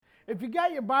If you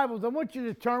got your Bibles, I want you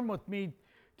to turn with me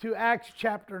to Acts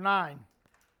chapter 9.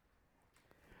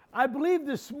 I believe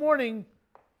this morning,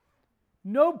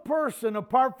 no person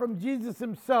apart from Jesus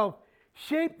himself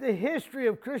shaped the history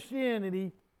of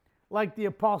Christianity like the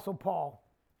Apostle Paul.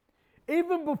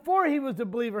 Even before he was a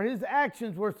believer, his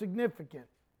actions were significant.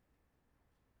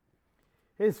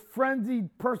 His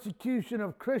frenzied persecution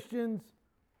of Christians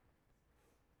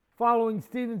following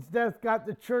Stephen's death got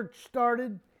the church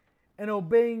started and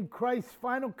obeying Christ's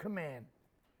final command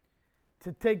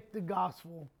to take the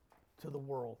gospel to the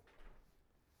world.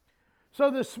 So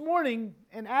this morning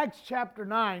in Acts chapter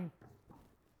 9,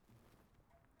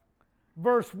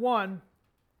 verse 1,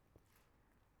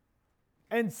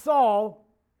 and Saul,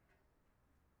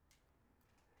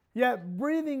 yet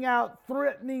breathing out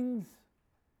threatenings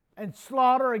and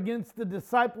slaughter against the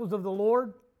disciples of the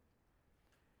Lord,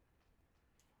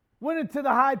 went into the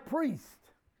high priest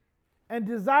and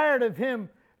desired of him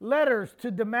letters to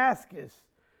Damascus,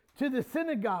 to the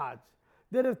synagogues,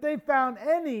 that if they found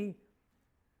any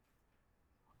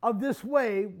of this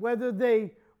way, whether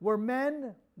they were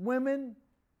men, women,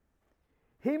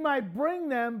 he might bring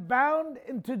them bound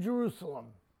into Jerusalem.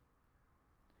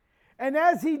 And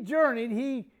as he journeyed,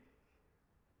 he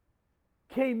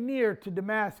came near to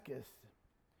Damascus.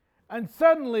 And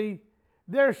suddenly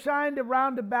there shined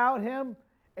around about him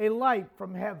a light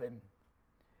from heaven.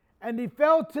 And he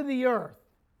fell to the earth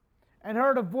and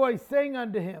heard a voice saying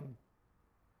unto him,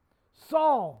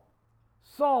 Saul,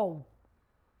 Saul,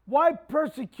 why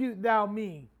persecute thou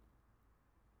me?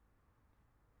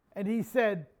 And he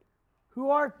said,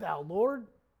 Who art thou, Lord?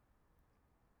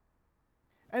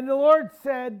 And the Lord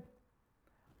said,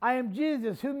 I am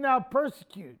Jesus, whom thou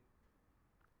persecute.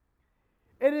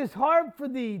 It is hard for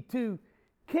thee to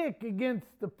kick against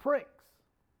the pricks.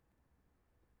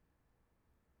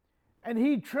 And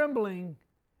he, trembling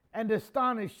and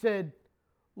astonished, said,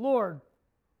 Lord,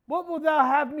 what wilt thou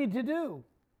have me to do?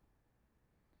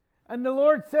 And the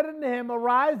Lord said unto him,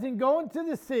 Arise and go into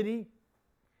the city,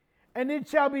 and it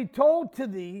shall be told to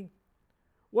thee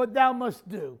what thou must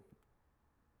do.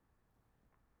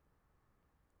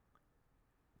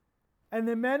 And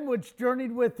the men which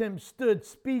journeyed with him stood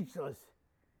speechless,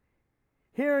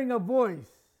 hearing a voice,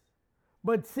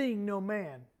 but seeing no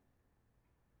man.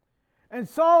 And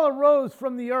Saul arose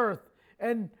from the earth,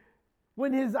 and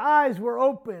when his eyes were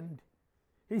opened,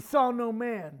 he saw no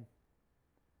man.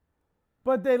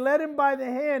 But they led him by the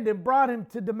hand and brought him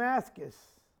to Damascus.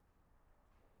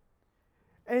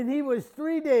 And he was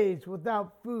 3 days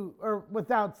without food or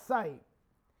without sight,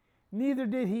 neither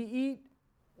did he eat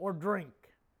or drink.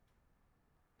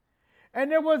 And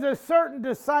there was a certain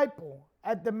disciple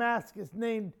at Damascus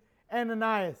named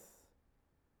Ananias.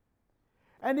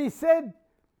 And he said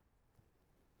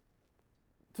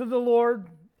to the Lord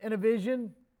in a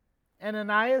vision,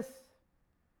 Ananias.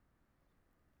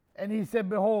 And he said,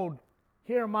 Behold,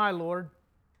 here am I, Lord.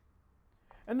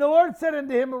 And the Lord said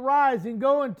unto him, Arise and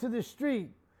go into the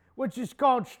street, which is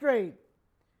called Straight,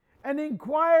 and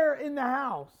inquire in the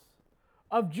house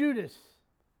of Judas,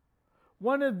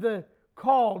 one of the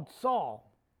called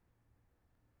Saul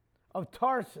of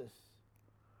Tarsus.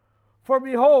 For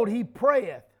behold, he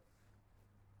prayeth,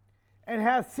 and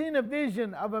hath seen a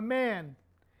vision of a man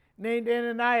named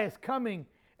Ananias coming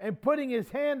and putting his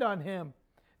hand on him,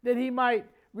 that he might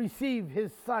receive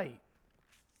his sight.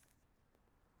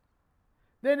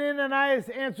 Then Ananias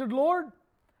answered, Lord,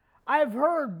 I have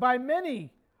heard by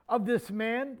many of this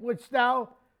man, which thou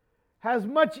hast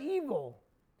much evil,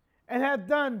 and hath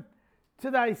done to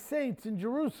thy saints in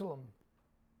Jerusalem.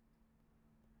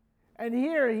 And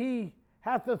here he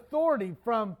hath authority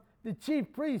from the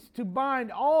chief priests to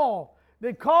bind all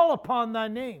that call upon thy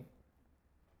name.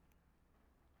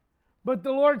 But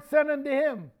the Lord said unto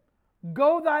him,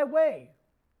 Go thy way,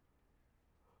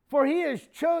 for he is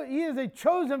a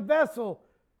chosen vessel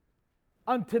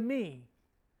unto me,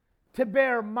 to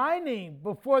bear my name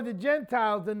before the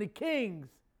Gentiles and the kings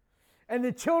and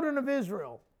the children of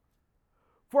Israel.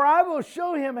 For I will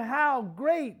show him how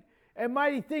great and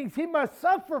mighty things he must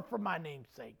suffer for my name's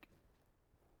sake.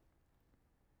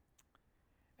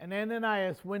 And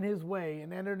Ananias went his way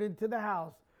and entered into the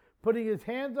house, putting his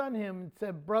hands on him, and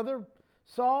said, Brother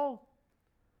Saul,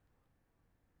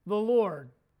 the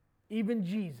Lord, even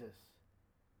Jesus,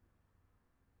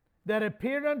 that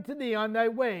appeared unto thee on thy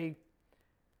way,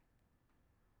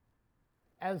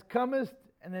 as comest,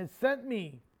 and has sent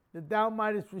me, that thou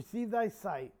mightest receive thy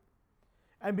sight,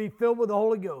 and be filled with the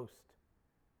Holy Ghost.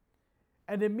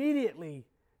 And immediately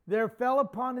there fell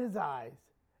upon his eyes,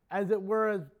 as it were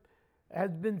as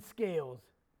had been scales,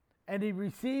 and he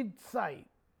received sight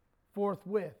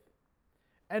forthwith.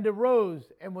 and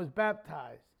arose and was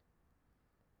baptized.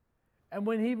 And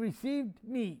when he received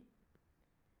meat,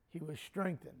 he was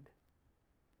strengthened.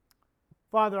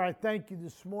 Father, I thank you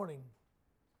this morning.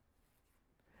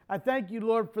 I thank you,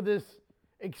 Lord, for this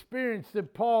experience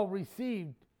that Paul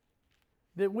received,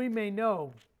 that we may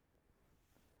know,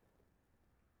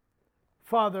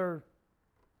 Father,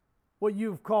 what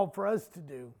you've called for us to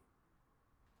do.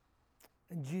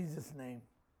 In Jesus' name.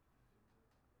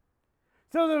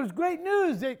 So there's great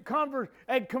news at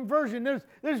conversion.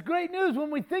 There's great news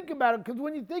when we think about it, because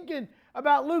when you're thinking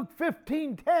about Luke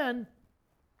 15:10,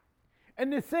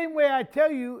 and the same way I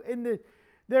tell you,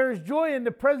 there is joy in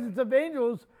the presence of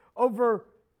angels over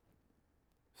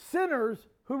sinners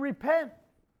who repent.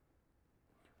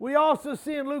 We also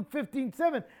see in Luke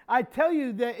 15:7, I tell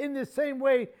you that in the same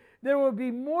way, there will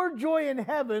be more joy in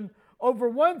heaven over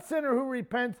one sinner who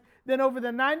repents than over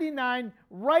the 99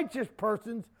 righteous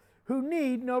persons who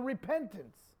need no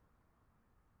repentance.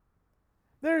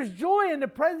 There's joy in the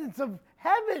presence of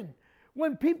heaven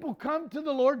when people come to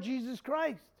the Lord Jesus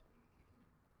Christ.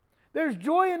 There's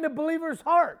joy in the believer's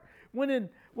heart. When an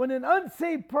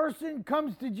unsaved person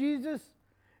comes to Jesus,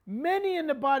 many in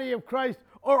the body of Christ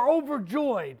are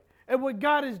overjoyed at what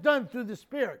God has done through the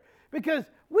Spirit. Because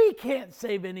we can't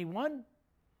save anyone.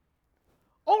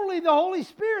 Only the Holy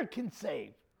Spirit can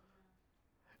save.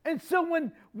 And so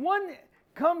when one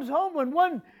comes home, when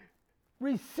one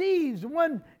receives,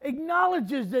 one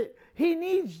acknowledges that he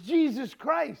needs Jesus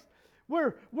Christ,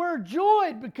 we're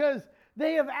joyed because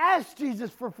they have asked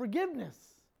Jesus for forgiveness.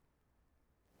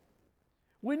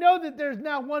 We know that there's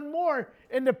now one more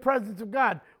in the presence of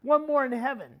God, one more in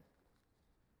heaven.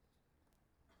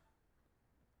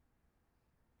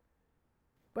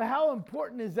 But how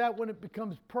important is that when it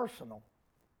becomes personal?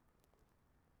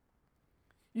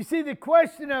 You see, the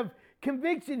question of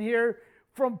conviction here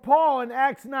from Paul in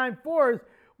Acts 9:4 is,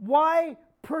 why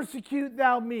persecute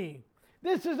thou me?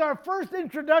 This is our first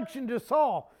introduction to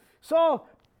Saul.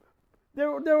 There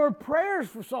were prayers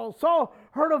for Saul. Saul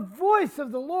heard a voice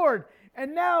of the Lord,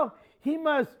 and now he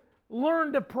must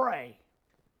learn to pray.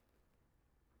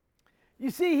 You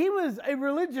see, he was a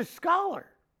religious scholar.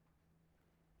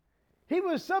 He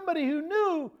was somebody who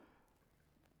knew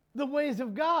the ways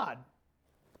of God.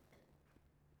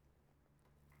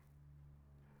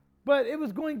 But it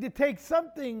was going to take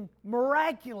something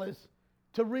miraculous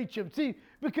to reach him. See,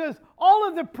 because all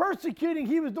of the persecuting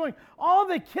he was doing, all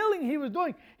the killing he was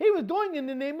doing in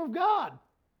the name of God.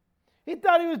 He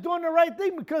thought he was doing the right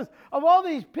thing because of all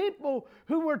these people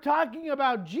who were talking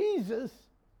about Jesus.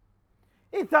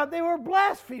 He thought they were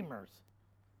blasphemers.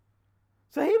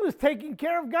 So he was taking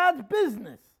care of God's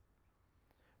business.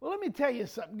 Well, let me tell you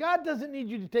something. God doesn't need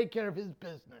you to take care of his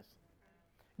business.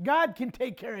 God can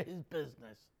take care of his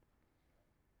business.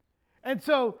 And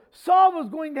so Saul was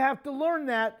going to have to learn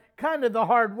that kind of the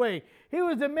hard way. He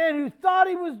was a man who thought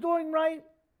he was doing right.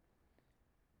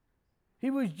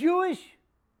 He was Jewish,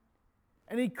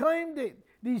 and he claimed that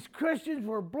these Christians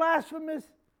were blasphemous.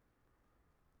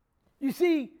 You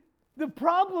see, the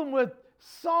problem with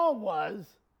Saul was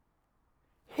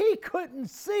he couldn't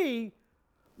see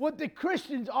what the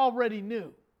Christians already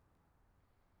knew.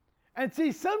 And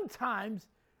see, sometimes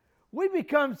we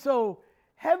become so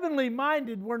heavenly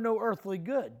minded, we're no earthly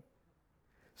good.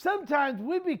 Sometimes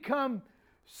we become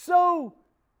so,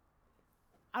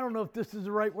 I don't know if this is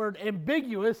the right word,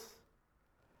 ambiguous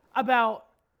about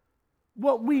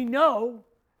what we know,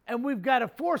 and we've got to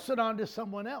force it onto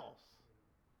someone else.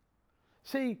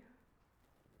 See,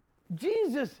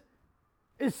 Jesus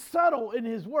is subtle in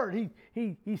his word.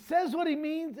 He says what he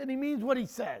means, and he means what he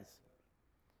says.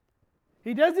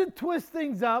 He doesn't twist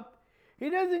things up. He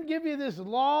doesn't give you this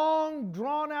long,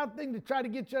 drawn-out thing to try to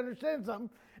get you to understand something.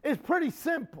 It's pretty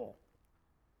simple.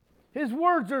 His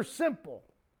words are simple.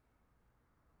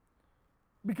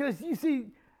 Because you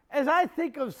see, as I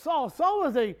think of Saul,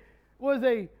 Saul was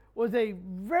a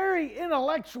very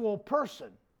intellectual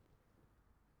person.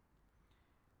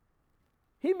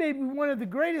 He may be one of the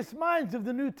greatest minds of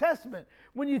the New Testament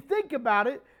when you think about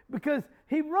it, because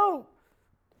he wrote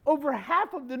over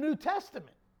half of the New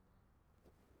Testament.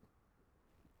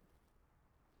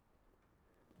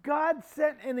 God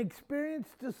sent an experience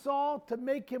to Saul to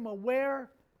make him aware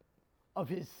of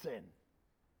his sin.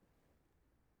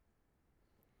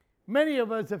 Many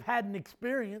of us have had an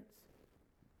experience.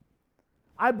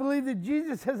 I believe that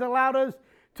Jesus has allowed us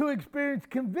to experience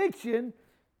conviction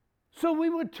so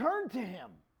we would turn to him.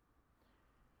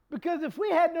 Because if we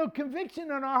had no conviction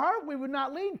in our heart, we would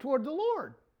not lean toward the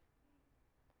Lord.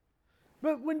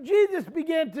 But when Jesus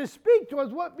began to speak to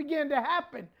us, what began to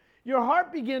happen? Your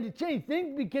heart began to change.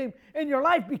 Things became, and your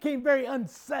life became very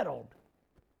unsettled.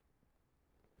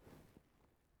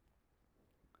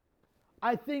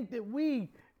 I think that we,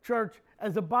 church,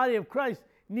 as a body of Christ,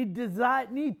 need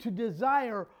to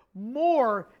desire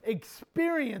more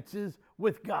experiences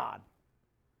with God.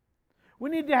 We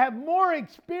need to have more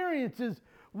experiences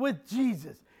with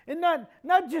Jesus. And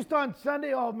not just on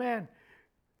Sunday, oh man,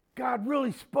 God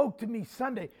really spoke to me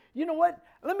Sunday. You know what?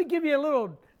 Let me give you a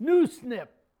little news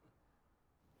snip.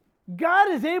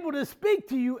 God is able to speak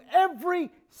to you every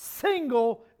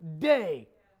single day.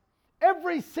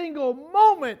 Every single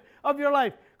moment of your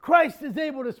life, Christ is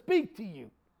able to speak to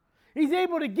you. He's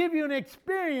able to give you an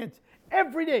experience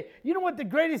every day. You know what the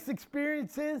greatest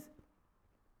experience is?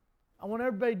 I want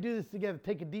everybody to do this together.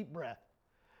 Take a deep breath.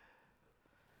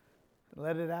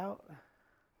 Let it out.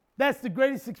 That's the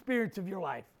greatest experience of your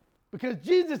life. Because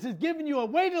Jesus has given you a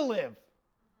way to live.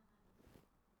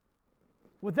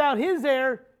 Without His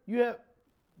air, you have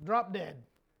dropped dead.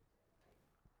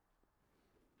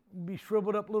 You'd be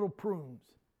shriveled up little prunes.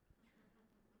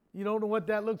 You don't know what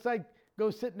that looks like?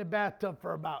 Go sit in the bathtub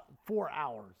for about 4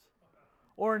 hours.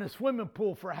 Or in a swimming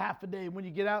pool for half a day. When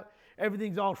you get out,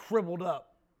 everything's all shriveled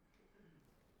up.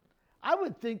 I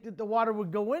would think that the water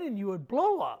would go in and you would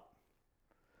blow up.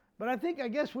 But I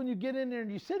guess when you get in there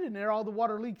and you sit in there, all the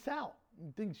water leaks out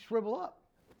and things shrivel up.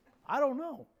 I don't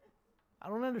know. I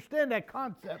don't understand that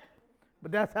concept,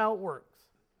 but that's how it works.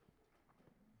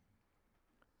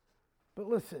 But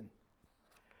listen,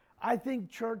 I think,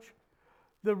 church,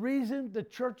 the reason the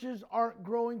churches aren't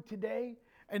growing today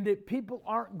and that people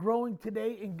aren't growing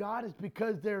today in God is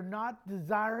because they're not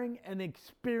desiring an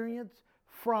experience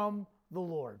from the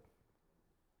Lord.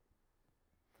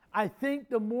 I think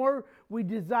the more we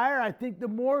desire, I think the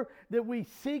more that we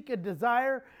seek and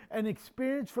desire an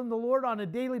experience from the Lord on a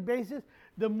daily basis,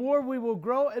 the more we will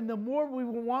grow and the more we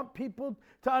will want people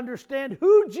to understand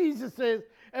who Jesus is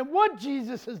and what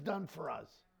Jesus has done for us.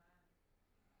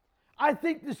 I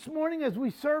think this morning as we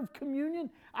served communion,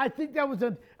 I think that was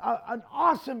an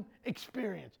awesome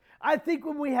experience. I think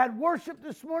when we had worship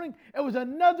this morning, it was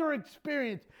another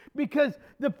experience because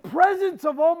the presence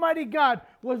of Almighty God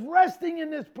was resting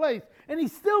in this place, and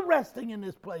He's still resting in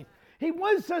this place. He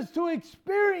wants us to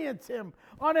experience Him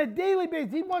on a daily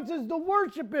basis. He wants us to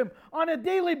worship Him on a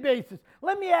daily basis.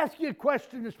 Let me ask you a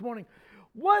question this morning.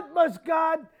 What must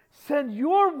God send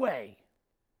your way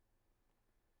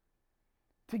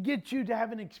to get you to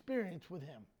have an experience with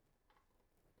Him?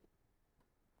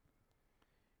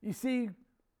 You see,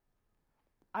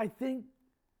 I think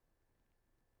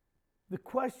the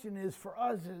question is for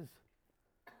us is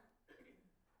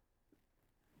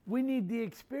we need the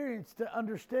experience to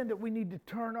understand that we need to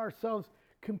turn ourselves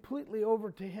completely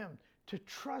over to Him, to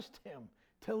trust Him,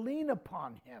 to lean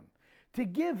upon Him, to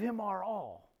give Him our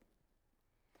all.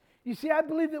 You see, I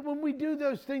believe that when we do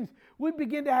those things, we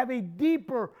begin to have a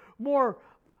deeper, more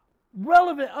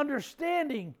relevant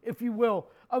understanding, if you will,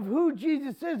 of who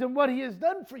Jesus is and what He has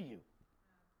done for you.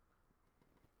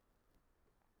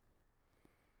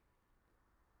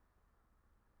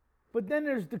 But then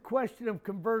there's the question of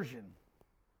conversion.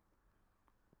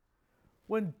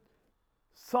 When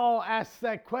Saul asks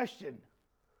that question,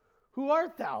 "Who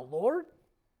art thou, Lord?"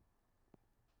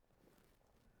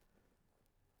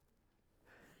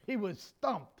 He was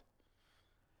stumped.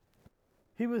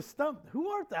 He was stumped. "Who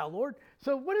art thou, Lord?"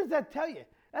 So what does that tell you?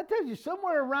 That tells you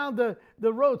somewhere around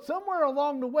the road, somewhere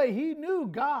along the way, he knew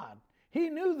God. He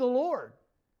knew the Lord.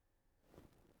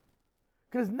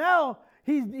 Because now,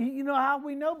 you know how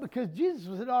we know? Because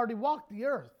Jesus had already walked the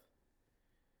earth.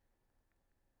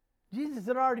 Jesus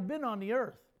had already been on the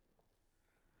earth.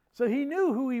 So he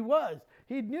knew who He was.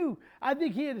 He knew, I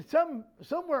think he had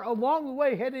somewhere along the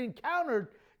way had encountered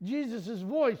Jesus'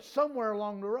 voice somewhere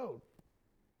along the road.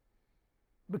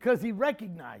 Because he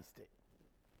recognized it.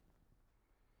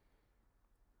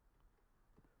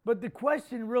 But the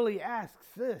question really asks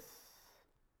this.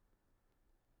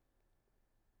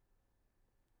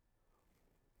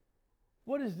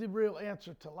 What is the real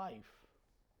answer to life?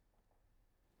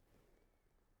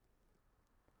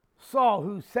 Saul,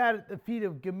 who sat at the feet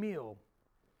of Gamaliel,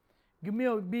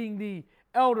 Gamaliel being the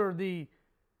elder, the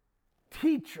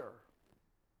teacher.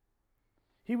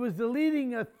 He was the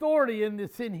leading authority in the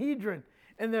Sanhedrin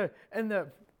in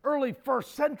the early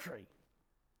first century.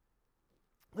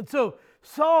 And so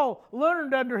Saul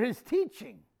learned under his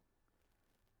teaching.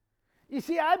 You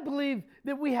see, I believe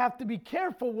that we have to be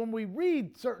careful when we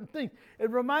read certain things. It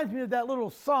reminds me of that little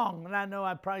song, and I know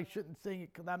I probably shouldn't sing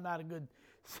it because I'm not a good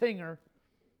singer.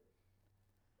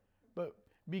 But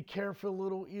be careful,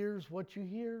 little ears, what you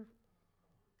hear.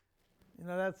 You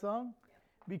know that song?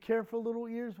 Be careful, little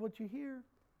ears, what you hear.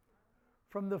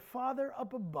 From the Father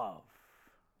up above.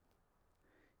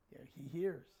 Yeah, He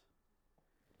hears.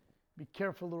 Be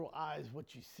careful, little eyes,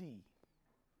 what you see.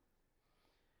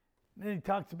 And then he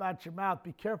talks about your mouth.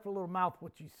 Be careful, little mouth,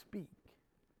 what you speak.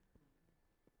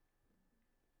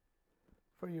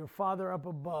 For your Father up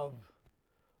above,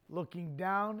 looking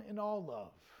down in all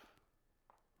love.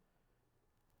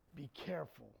 Be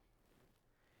careful.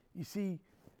 You see,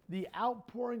 the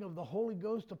outpouring of the Holy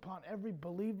Ghost upon every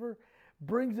believer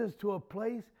brings us to a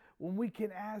place when we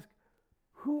can ask,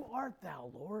 who art thou,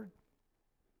 Lord?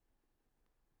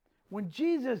 When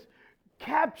Jesus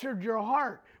captured your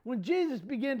heart, when Jesus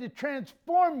began to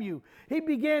transform you, he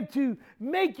began to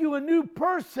make you a new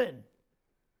person.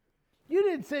 You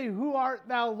didn't say, who art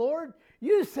thou, Lord?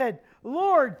 You said,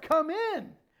 Lord, come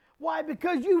in. Why?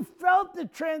 Because you felt the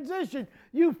transition.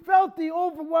 You felt the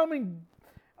overwhelming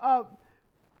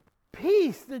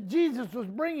peace that Jesus was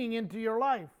bringing into your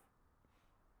life.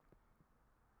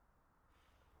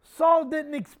 Saul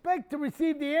didn't expect to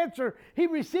receive the answer he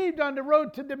received on the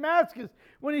road to Damascus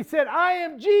when he said, I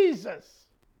am Jesus.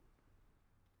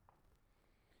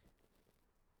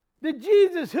 The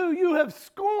Jesus who you have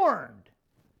scorned.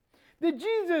 The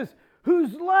Jesus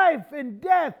whose life and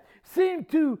death seemed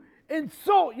to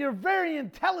insult your very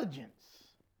intelligence.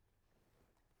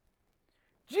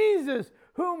 Jesus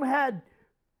whom had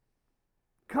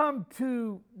come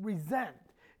to resent.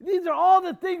 These are all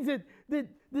the things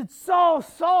that Saul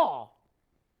saw.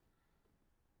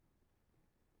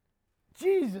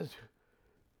 Jesus,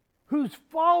 whose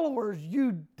followers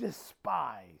you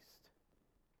despised.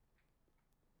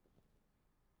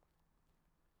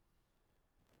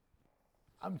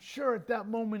 I'm sure at that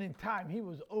moment in time he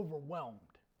was overwhelmed.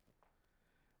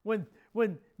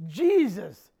 When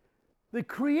Jesus, the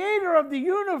creator of the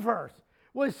universe,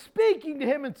 was speaking to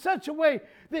him in such a way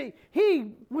that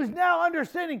he was now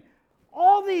understanding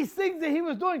all these things that he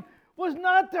was doing was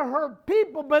not to hurt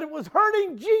people, but it was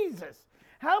hurting Jesus.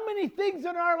 How many things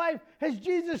in our life has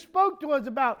Jesus spoke to us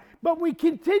about, but we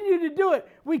continue to do it?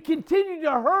 We continue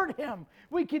to hurt him.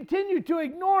 We continue to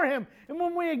ignore him. And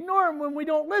when we ignore him, when we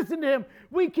don't listen to him,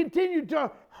 we continue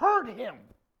to hurt him.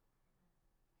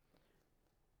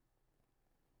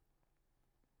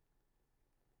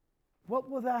 What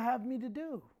will thou have me to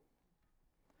do?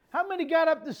 How many got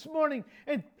up this morning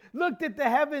and looked at the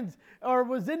heavens or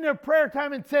was in their prayer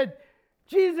time and said,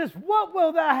 Jesus, what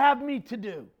will thou have me to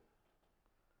do?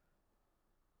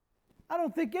 I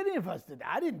don't think any of us did.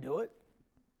 I didn't do it.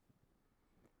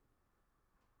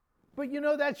 But you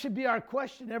know, that should be our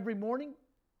question every morning.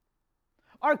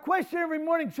 Our question every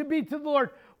morning should be to the Lord,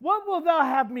 what will thou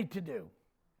have me to do?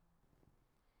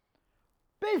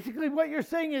 Basically, what you're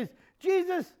saying is,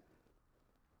 Jesus,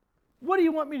 what do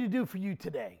you want me to do for you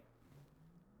today?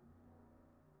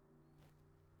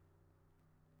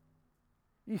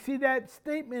 You see that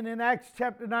statement in Acts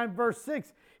chapter 9, verse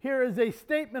 6. Here is a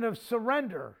statement of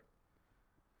surrender.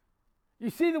 You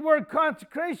see, the word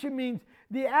consecration means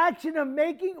the action of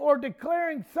making or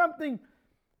declaring something,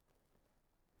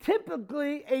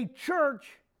 typically a church,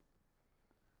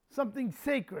 something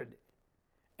sacred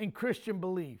in Christian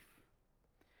belief.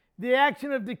 The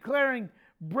action of declaring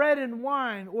bread and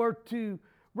wine, or to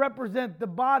represent the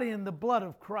body and the blood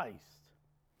of Christ.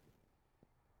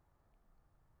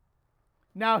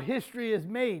 Now history is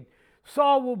made.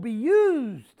 Saul will be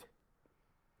used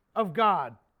of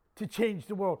God to change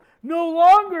the world. No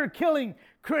longer killing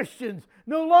Christians,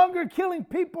 no longer killing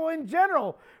people in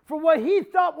general for what he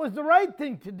thought was the right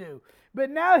thing to do.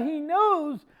 But now he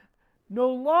knows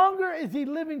no longer is he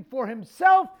living for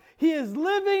himself, he is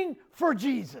living for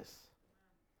Jesus.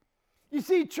 You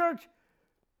see, church,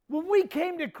 when we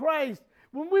came to Christ,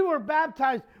 when we were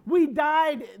baptized, we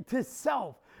died to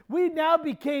self. We now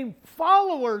became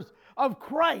followers of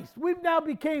Christ. We now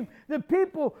became the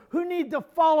people who need to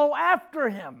follow after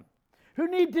him, who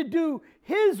need to do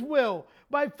his will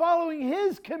by following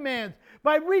his commands,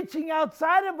 by reaching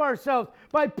outside of ourselves,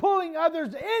 by pulling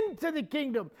others into the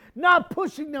kingdom, not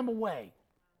pushing them away.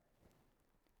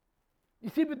 You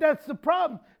see, but that's the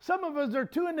problem. Some of us are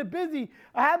too in the busy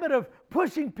habit of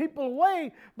pushing people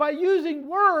away by using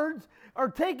words or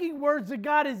taking words that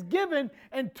God has given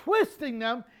and twisting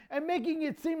them and making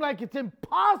it seem like it's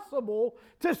impossible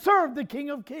to serve the King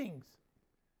of Kings.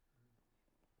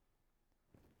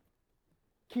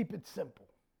 Keep it simple.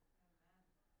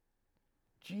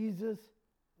 Jesus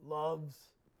loves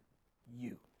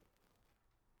you.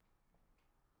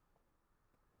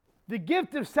 The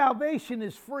gift of salvation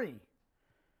is free.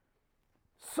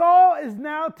 Saul is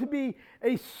now to be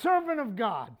a servant of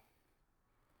God.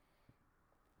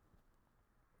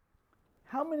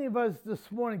 How many of us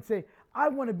this morning say, I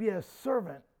want to be a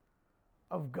servant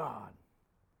of God?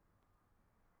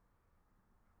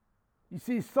 You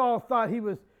see, Saul thought he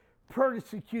was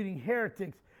persecuting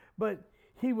heretics, but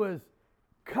he was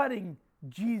cutting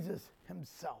Jesus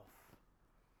himself.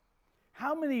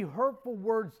 How many hurtful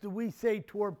words do we say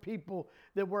toward people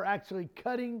that we're actually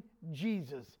cutting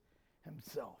Jesus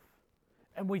himself?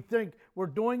 And we think we're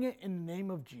doing it in the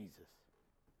name of Jesus.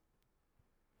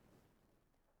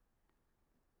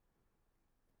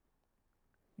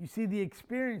 You see, the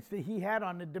experience that he had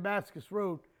on the Damascus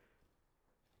Road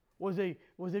was a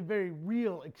very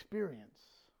real experience.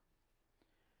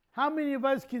 How many of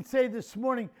us can say this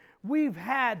morning, we've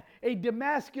had a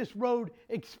Damascus Road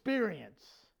experience?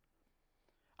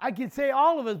 I can say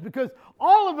all of us, because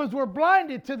all of us were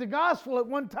blinded to the gospel at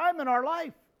one time in our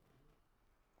life.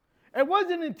 It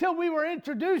wasn't until we were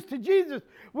introduced to Jesus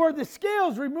where the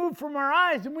scales removed from our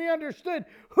eyes and we understood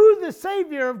who the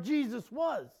Savior of Jesus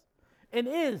was and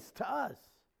is to us.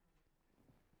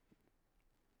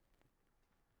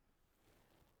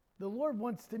 The Lord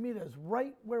wants to meet us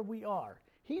right where we are.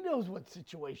 He knows what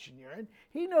situation you're in.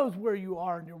 He knows where you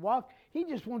are in your walk. He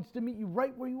just wants to meet you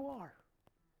right where you are.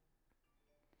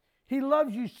 He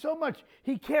loves you so much.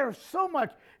 He cares so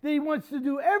much that he wants to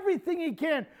do everything he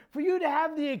can for you to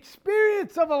have the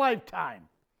experience of a lifetime.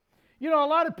 You know, a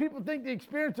lot of people think the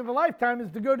experience of a lifetime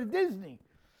is to go to Disney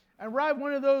and ride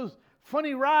one of those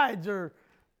funny rides, or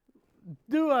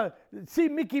see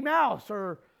Mickey Mouse,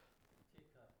 or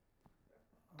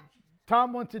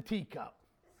Tom wants a teacup.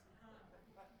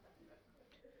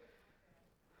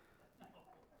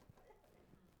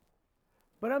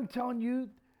 But I'm telling you,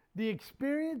 the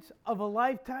experience of a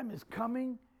lifetime is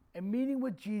coming and meeting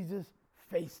with Jesus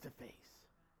face to face.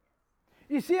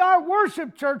 You see, our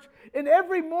worship, church, in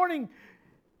every morning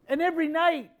and every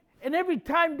night and every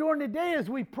time during the day as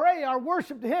we pray, our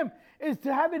worship to him is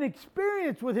to have an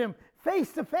experience with him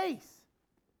face to face.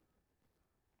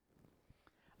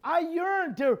 I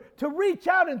yearn to reach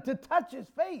out and to touch his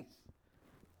face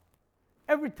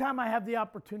every time I have the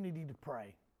opportunity to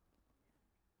pray.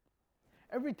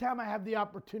 Every time I have the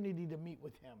opportunity to meet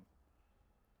with him.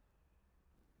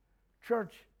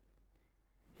 Church,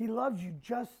 he loves you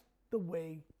just the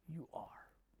way you are.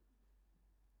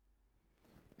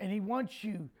 And he wants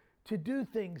you to do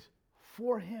things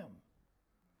for him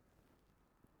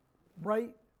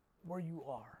right where you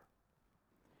are.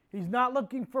 He's not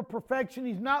looking for perfection.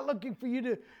 He's not looking for you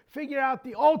to figure out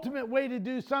the ultimate way to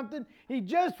do something. He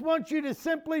just wants you to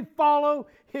simply follow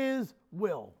his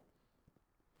will.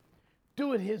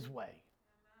 Do it his way.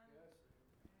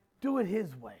 Do it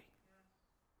his way.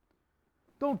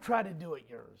 Don't try to do it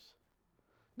yours.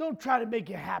 Don't try to make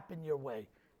it happen your way.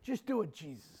 Just do it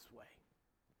Jesus' way.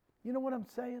 You know what I'm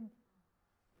saying?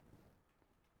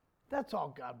 That's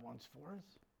all God wants for us.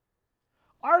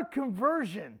 Our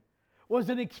conversion was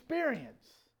an experience.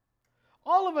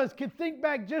 All of us can think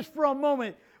back just for a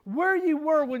moment where you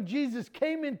were when Jesus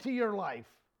came into your life.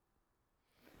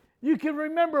 You can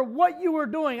remember what you were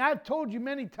doing. I've told you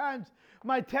many times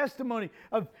my testimony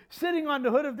of sitting on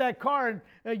the hood of that car and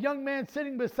a young man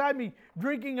sitting beside me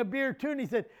drinking a beer too. And he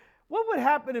said, "What would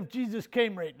happen if Jesus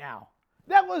came right now?"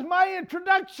 That was my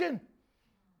introduction.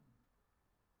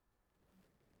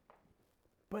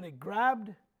 But it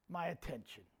grabbed my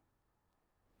attention.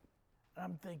 And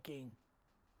I'm thinking,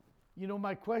 you know,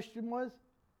 my question was,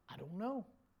 I don't know.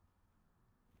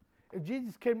 If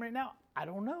Jesus came right now, I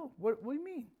don't know. What do you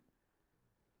mean?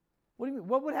 What do you mean?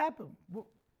 What would happen?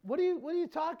 What are you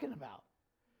talking about?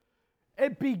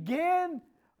 It began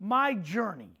my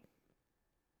journey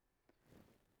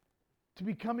to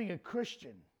becoming a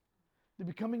Christian, to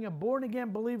becoming a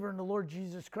born-again believer in the Lord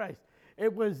Jesus Christ.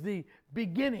 It was the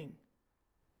beginning.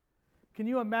 Can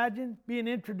you imagine being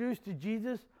introduced to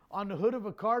Jesus on the hood of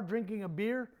a car drinking a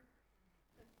beer?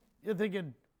 You're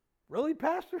thinking, really,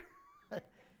 Pastor?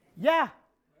 Yeah.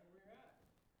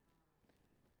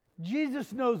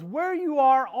 Jesus knows where you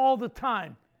are all the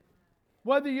time.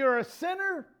 Whether you're a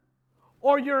sinner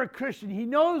or you're a Christian, he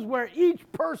knows where each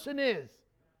person is.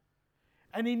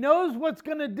 And he knows what's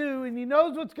going to do, and he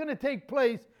knows what's going to take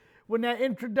place when that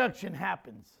introduction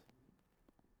happens.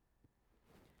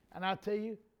 And I'll tell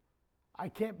you, I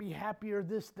can't be happier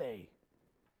this day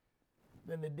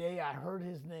than the day I heard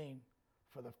his name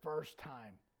for the first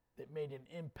time that made an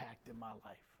impact in my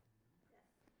life.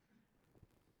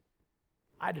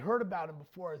 I'd heard about him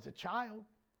before as a child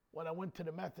when I went to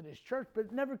the Methodist church, but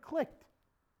it never clicked.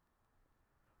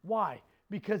 Why?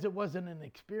 Because it wasn't an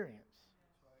experience.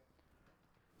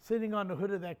 Sitting on the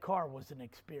hood of that car was an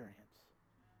experience.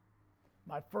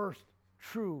 My first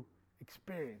true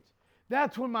experience.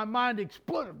 That's when my mind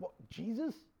exploded. What,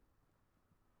 Jesus?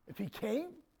 If he came?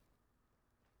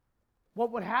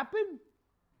 What would happen?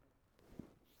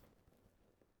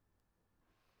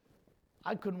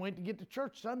 I couldn't wait to get to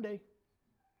church Sunday.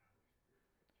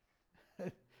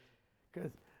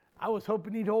 Because I was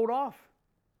hoping he'd hold off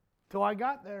till I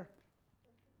got there.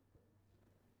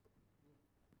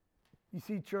 You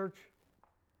see, church,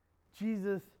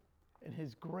 Jesus and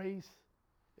his grace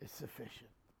is sufficient.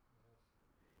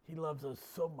 He loves us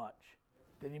so much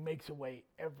that he makes a way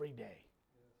every day.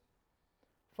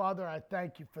 Father, I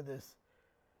thank you for this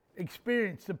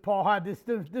experience that Paul had,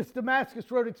 this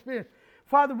Damascus Road experience.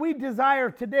 Father, we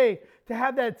desire today to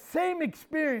have that same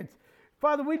experience.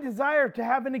 Father, we desire to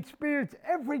have an experience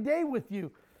every day with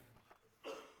you.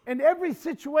 In every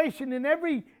situation, in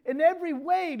every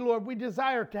way, Lord, we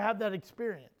desire to have that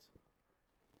experience.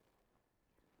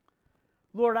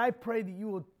 Lord, I pray that you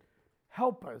will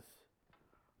help us,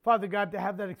 Father God, to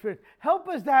have that experience. Help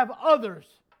us to have others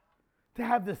to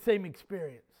have the same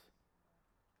experience.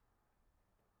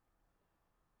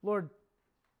 Lord,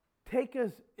 take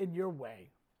us in your way,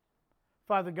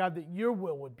 Father God, that your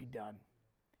will would be done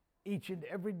each and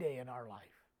every day in our life.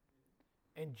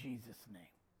 In Jesus'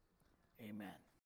 name, amen.